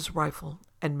 grabbed his rifle,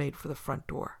 and made for the front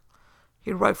door.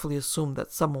 He rightfully assumed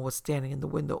that someone was standing in the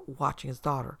window watching his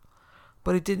daughter,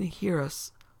 but he didn't hear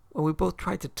us when we both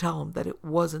tried to tell him that it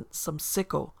wasn't some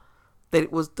sicko, that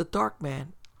it was the dark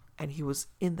man, and he was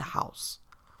in the house.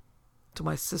 To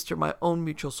my sister, my own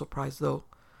mutual surprise, though,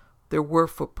 there were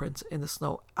footprints in the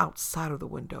snow outside of the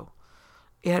window.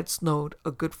 It had snowed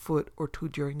a good foot or two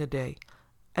during the day,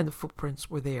 and the footprints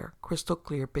were there, crystal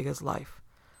clear, big as life.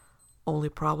 Only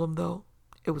problem, though,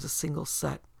 it was a single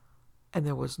set, and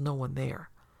there was no one there.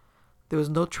 There was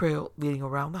no trail leading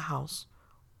around the house,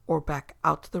 or back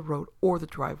out to the road or the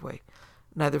driveway,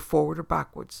 neither forward or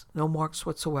backwards, no marks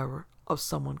whatsoever of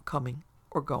someone coming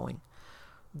or going.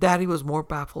 Daddy was more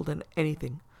baffled than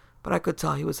anything, but I could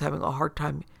tell he was having a hard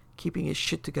time keeping his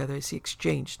shit together as he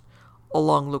exchanged a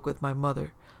long look with my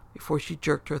mother before she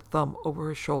jerked her thumb over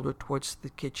her shoulder towards the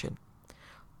kitchen.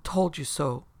 "Told you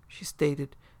so," she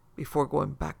stated before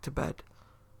going back to bed.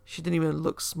 She didn't even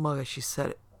look smug as she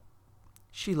said it.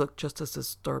 She looked just as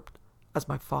disturbed as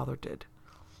my father did.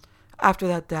 After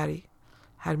that, Daddy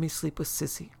had me sleep with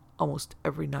Sissy almost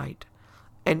every night,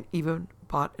 and even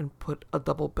bought and put a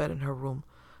double bed in her room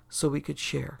so we could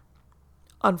share.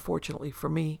 Unfortunately for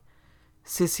me,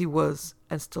 Sissy was,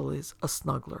 and still is, a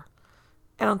snuggler.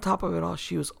 And on top of it all,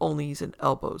 she was all knees and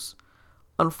elbows.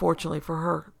 Unfortunately for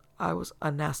her, I was a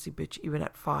nasty bitch even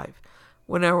at 5.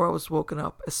 Whenever I was woken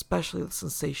up, especially the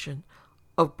sensation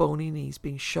of bony knees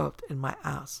being shoved in my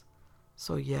ass.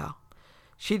 So yeah,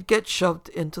 she'd get shoved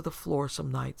into the floor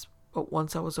some nights, but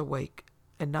once I was awake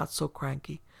and not so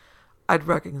cranky, I'd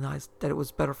recognize that it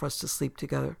was better for us to sleep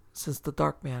together, since the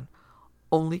dark man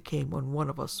only came when one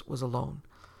of us was alone.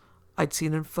 I'd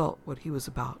seen and felt what he was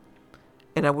about,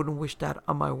 and I wouldn't wish that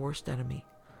on my worst enemy,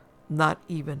 not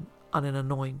even on an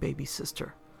annoying baby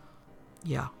sister.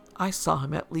 Yeah, I saw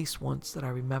him at least once that I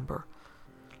remember.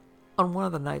 On one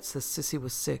of the nights that Sissy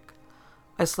was sick,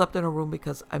 I slept in her room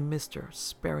because I missed her,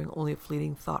 sparing only a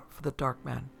fleeting thought for the dark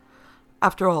man.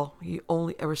 After all, he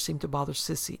only ever seemed to bother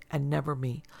Sissy and never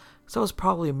me, so I was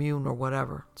probably immune or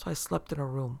whatever, so I slept in her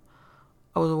room.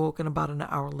 I was awoken about an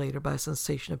hour later by a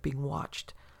sensation of being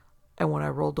watched, and when I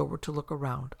rolled over to look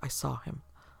around, I saw him.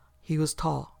 He was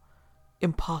tall,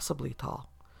 impossibly tall.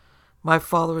 My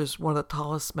father is one of the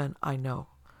tallest men I know,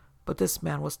 but this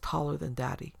man was taller than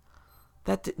Daddy.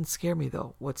 That didn't scare me,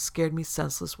 though. What scared me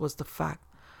senseless was the fact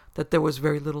that there was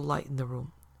very little light in the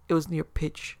room. It was near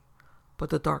pitch,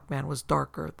 but the dark man was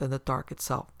darker than the dark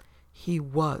itself. He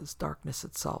was darkness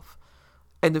itself,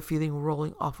 and the feeling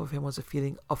rolling off of him was a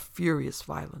feeling of furious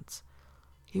violence.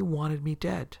 He wanted me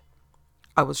dead.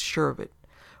 I was sure of it.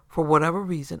 For whatever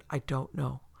reason, I don't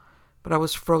know, but I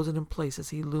was frozen in place as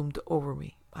he loomed over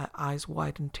me, my eyes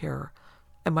wide in terror,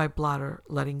 and my bladder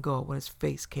letting go when his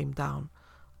face came down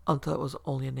until it was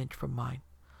only an inch from mine.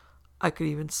 I could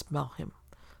even smell him,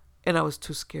 and I was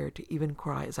too scared to even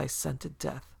cry as I scented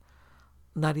death.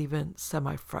 Not even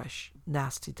semi-fresh,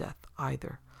 nasty death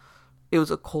either. It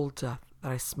was a cold death,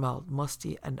 that I smelled,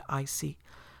 musty and icy,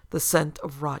 the scent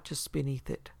of rot just beneath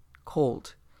it.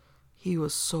 Cold. He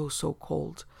was so, so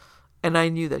cold, and I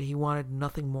knew that he wanted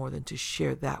nothing more than to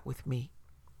share that with me.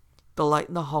 The light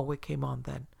in the hallway came on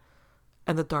then,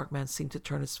 and the dark man seemed to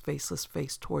turn his faceless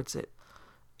face towards it.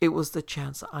 It was the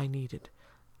chance I needed,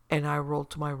 and I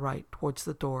rolled to my right towards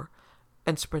the door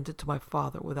and sprinted to my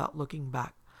father without looking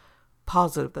back,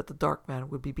 positive that the dark man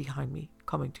would be behind me,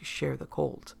 coming to share the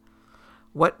cold.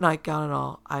 Wet nightgown and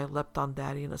all, I leapt on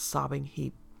Daddy in a sobbing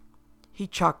heap. He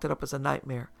chalked it up as a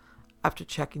nightmare after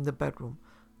checking the bedroom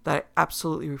that I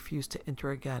absolutely refused to enter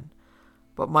again.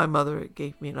 But my mother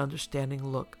gave me an understanding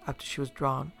look after she was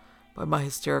drawn by my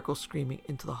hysterical screaming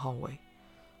into the hallway.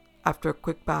 After a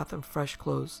quick bath and fresh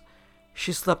clothes,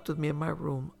 she slept with me in my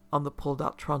room on the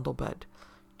pulled-out trundle bed,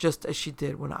 just as she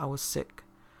did when I was sick.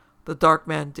 The dark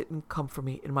man didn't come for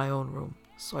me in my own room,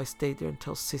 so I stayed there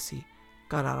until Sissy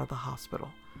got out of the hospital.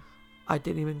 I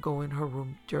didn't even go in her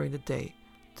room during the day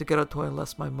to get a toy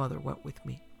unless my mother went with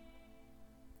me.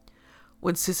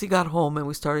 When Sissy got home and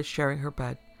we started sharing her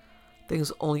bed,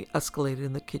 things only escalated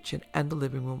in the kitchen and the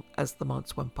living room as the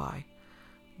months went by.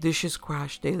 Dishes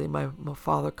crashed daily. My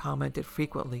father commented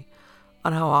frequently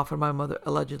on how often my mother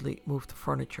allegedly moved the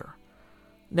furniture.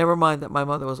 Never mind that my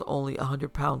mother was only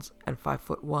 100 pounds and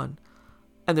 5'1",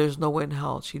 and there's no way in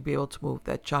hell she'd be able to move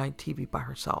that giant TV by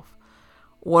herself.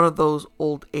 One of those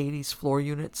old 80s floor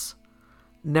units.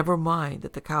 Never mind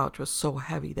that the couch was so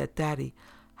heavy that Daddy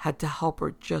had to help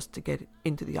her just to get it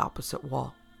into the opposite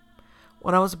wall.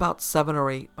 When I was about 7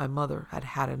 or 8, my mother had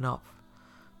had enough.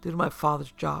 Due to my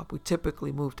father's job, we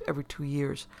typically moved every 2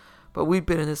 years, but we'd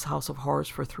been in this house of horrors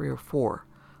for 3 or 4.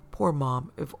 Poor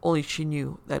Mom, if only she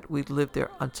knew that we'd lived there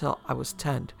until I was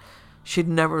 10. She'd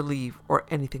never leave or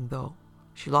anything though.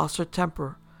 She lost her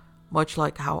temper, much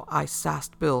like how I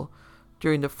sassed Bill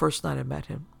during the first night I met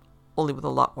him, only with a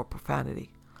lot more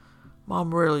profanity.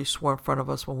 Mom rarely swore in front of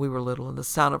us when we were little, and the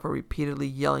sound of her repeatedly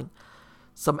yelling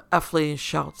some F-laden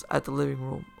shouts at the living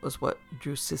room was what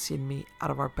drew Sissy and me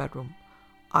out of our bedroom,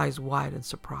 eyes wide in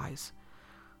surprise.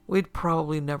 We'd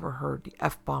probably never heard the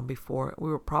F-bomb before. We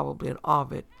were probably in awe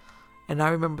of it, and I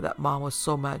remember that Mom was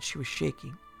so mad she was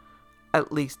shaking.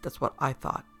 At least that's what I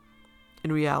thought.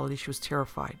 In reality, she was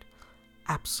terrified.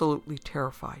 Absolutely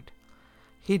terrified.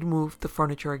 He'd moved the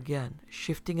furniture again,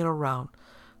 shifting it around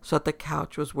so that the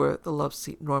couch was where the love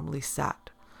seat normally sat.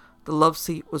 The love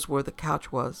seat was where the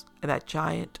couch was, and that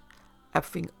giant,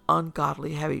 effing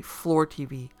ungodly heavy floor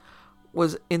TV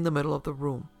was in the middle of the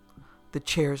room. The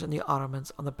chairs and the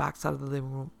ottomans on the backside of the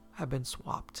living room had been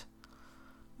swapped.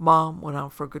 Mom went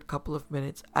on for a good couple of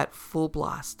minutes at full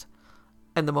blast,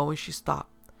 and the moment she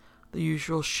stopped, the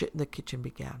usual shit in the kitchen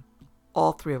began.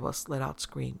 All 3 of us let out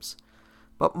screams,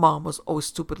 but Mom was always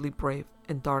stupidly brave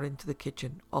and darted into the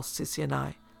kitchen while Sissy and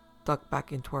I ducked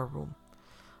back into our room.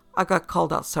 I got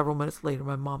called out several minutes later,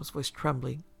 my mom's voice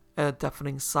trembling at a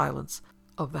deafening silence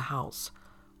of the house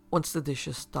once the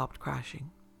dishes stopped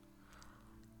crashing.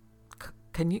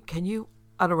 Can you?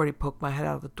 I'd already poked my head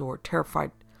out of the door,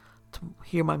 terrified to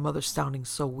hear my mother sounding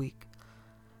so weak.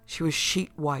 She was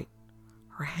sheet white,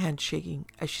 her hand shaking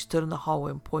as she stood in the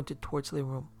hallway and pointed towards the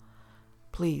living room.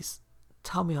 Please,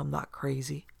 tell me I'm not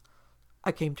crazy.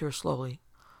 I came to her slowly,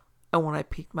 and when I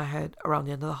peeked my head around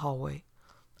the end of the hallway,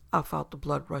 I felt the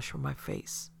blood rush from my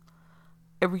face.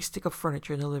 Every stick of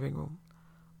furniture in the living room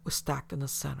was stacked in the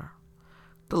center.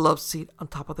 The love seat on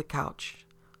top of the couch,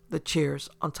 the chairs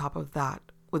on top of that,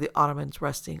 with the ottomans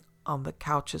resting on the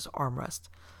couch's armrest,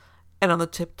 and on the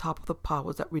tip top of the pile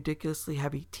was that ridiculously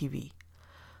heavy TV.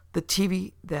 The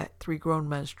TV that 3 grown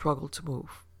men struggled to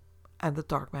move, and the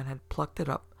dark man had plucked it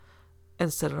up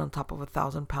and set it on top of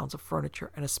 1,000 pounds of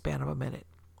furniture in a span of a minute.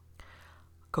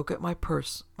 Go get my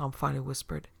purse, Mom finally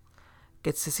whispered.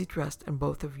 Get Sissy dressed and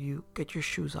both of you get your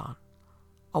shoes on.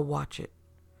 I'll watch it.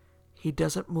 He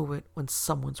doesn't move it when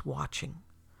someone's watching.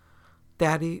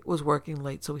 Daddy was working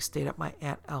late, so we stayed at my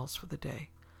Aunt Elle's for the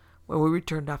day. When we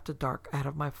returned after dark, ahead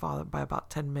of my father by about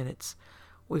 10 minutes,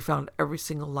 we found every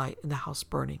single light in the house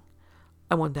burning.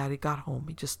 And when Daddy got home,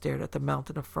 he just stared at the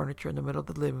mountain of furniture in the middle of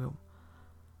the living room.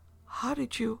 How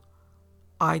did you?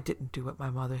 I didn't do it,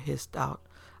 my mother hissed out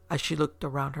as she looked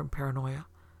around her in paranoia.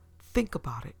 Think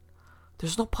about it.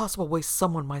 There's no possible way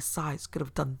someone my size could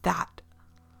have done that.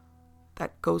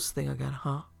 That ghost thing again,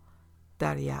 huh?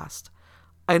 Daddy asked.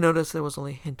 I noticed there was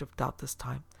only a hint of doubt this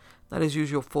time, not his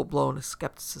usual full-blown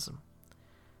skepticism.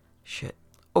 Shit.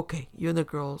 Okay, you and the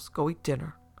girls go eat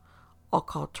dinner. I'll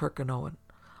call Turk and Owen,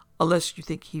 unless you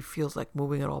think he feels like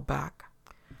moving it all back.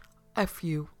 F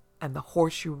you and the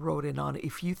horse you rode in on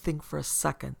if you think for a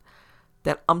second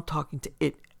that I'm talking to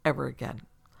it ever again.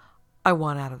 I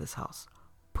want out of this house.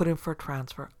 Put in for a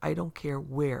transfer. I don't care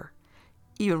where.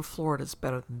 Even Florida's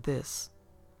better than this.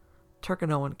 Turk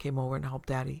and Owen came over and helped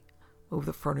Daddy move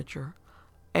the furniture,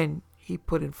 and he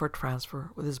put in for a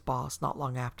transfer with his boss not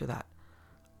long after that.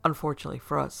 Unfortunately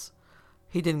for us,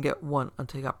 he didn't get one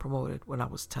until he got promoted when I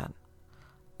was 10.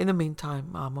 In the meantime,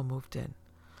 Mama moved in.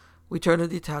 We turned a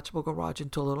detachable garage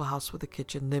into a little house with a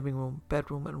kitchen, living room,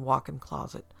 bedroom, and walk-in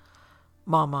closet.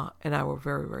 Mama and I were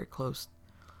very, very close,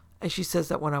 and she says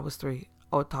that when I was 3,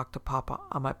 I would talk to Papa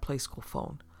on my play school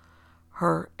phone.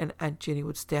 Her and Aunt Ginny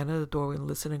would stand in the doorway and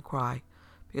listen and cry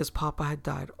because Papa had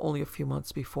died only a few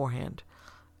months beforehand.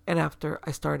 And after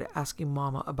I started asking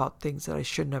Mama about things that I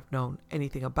shouldn't have known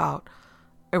anything about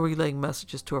and relaying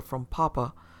messages to her from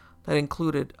Papa that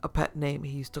included a pet name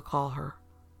he used to call her,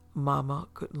 Mama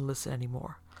couldn't listen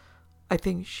anymore. I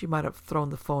think she might have thrown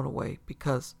the phone away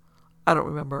because I don't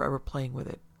remember ever playing with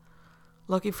it.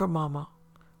 Lucky for Mama,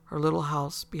 her little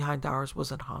house behind ours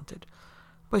wasn't haunted,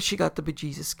 but she got the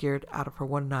bejesus scared out of her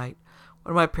one night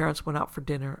when my parents went out for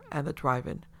dinner and the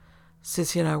drive-in.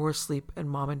 Sissy and I were asleep in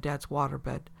Mom and Dad's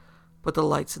waterbed, but the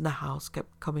lights in the house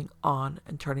kept coming on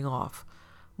and turning off,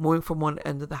 moving from one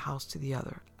end of the house to the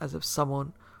other, as if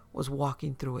someone was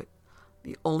walking through it.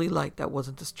 The only light that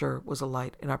wasn't disturbed was a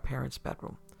light in our parents'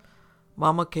 bedroom.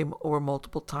 Mama came over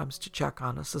multiple times to check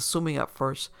on us, assuming at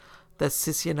first that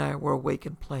Sissy and I were awake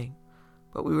and playing,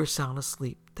 but we were sound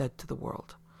asleep, dead to the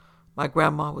world. My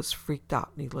grandma was freaked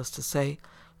out, needless to say,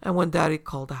 and when Daddy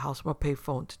called the house from a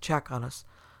payphone to check on us,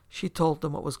 she told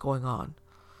them what was going on.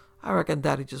 I reckon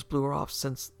Daddy just blew her off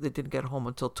since they didn't get home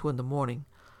until 2 a.m,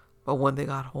 but when they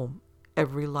got home,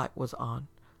 every light was on,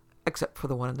 except for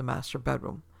the one in the master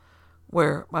bedroom,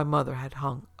 where my mother had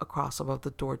hung a cross above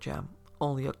the door jamb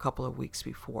only a couple of weeks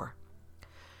before.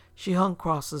 She hung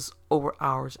crosses over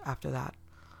hours after that,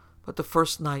 but the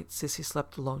first night Sissy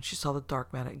slept alone, she saw the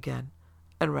dark man again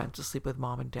and ran to sleep with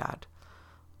Mom and Dad.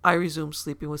 I resumed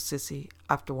sleeping with Sissy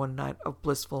after one night of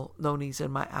blissful, no knees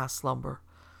in my ass slumber,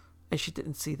 and she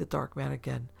didn't see the dark man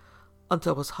again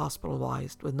until I was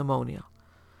hospitalized with pneumonia.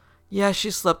 Yeah,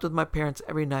 she slept with my parents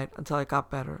every night until I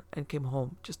got better and came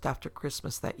home just after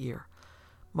Christmas that year.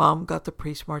 Mom got the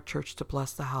priest from our church to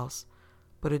bless the house,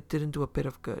 but it didn't do a bit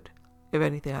of good. If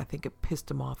anything, I think it pissed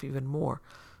him off even more,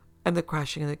 and the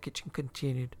crashing in the kitchen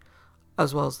continued,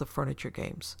 as well as the furniture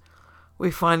games. We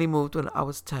finally moved when I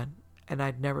was 10, and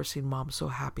I'd never seen Mom so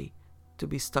happy to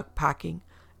be stuck packing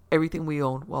everything we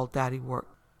owned while Daddy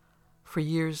worked. For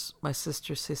years, my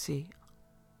sister Sissy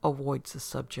avoids the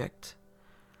subject.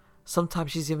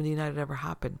 Sometimes she's even denied it ever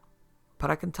happened,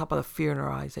 but I can tell by the fear in her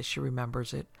eyes that she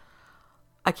remembers it.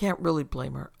 I can't really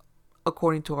blame her.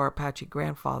 According to our Apache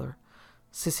grandfather,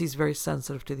 Sissy's very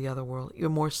sensitive to the other world,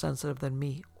 even more sensitive than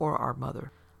me or our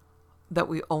mother. That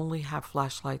we only have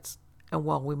flashlights, and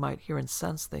while we might hear and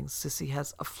sense things, Sissy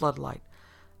has a floodlight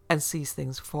and sees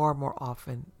things far more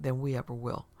often than we ever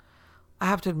will. I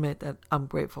have to admit that I'm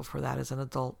grateful for that as an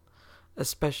adult,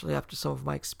 especially after some of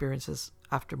my experiences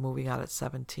after moving out at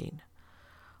 17.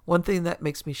 One thing that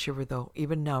makes me shiver, though,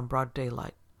 even now in broad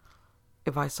daylight,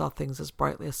 if I saw things as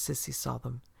brightly as Sissy saw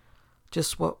them,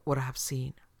 just what would I have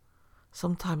seen?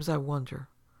 Sometimes I wonder,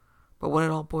 but when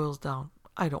it all boils down,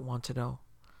 I don't want to know.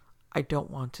 I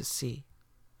don't want to see.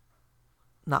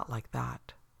 Not like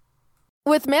that.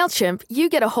 With MailChimp, you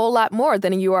get a whole lot more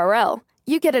than a URL.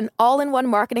 You get an all-in-one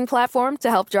marketing platform to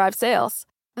help drive sales.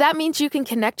 That means you can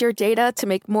connect your data to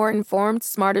make more informed,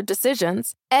 smarter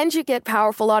decisions, and you get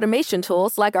powerful automation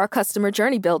tools like our Customer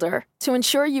Journey Builder to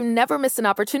ensure you never miss an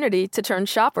opportunity to turn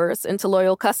shoppers into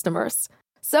loyal customers.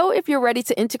 So if you're ready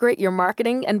to integrate your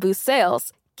marketing and boost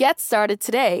sales, get started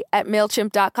today at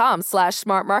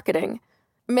MailChimp.com/smartmarketing.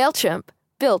 MailChimp,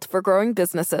 built for growing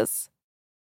businesses.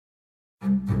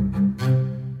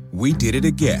 We did it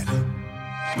again.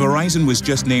 Verizon was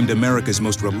just named America's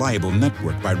most reliable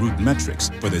network by Root Metrics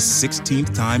for the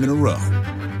 16th time in a row,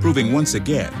 proving once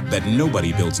again that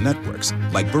nobody builds networks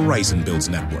like Verizon builds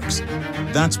networks.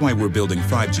 That's why we're building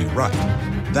 5G right.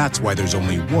 That's why there's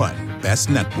only one best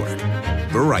network,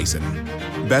 Verizon.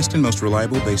 Best and most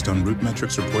reliable based on Root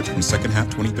Metrics reports from second half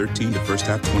 2013 to first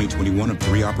half 2021 of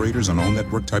 3 operators on all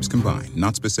network types combined,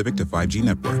 not specific to 5G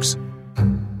networks.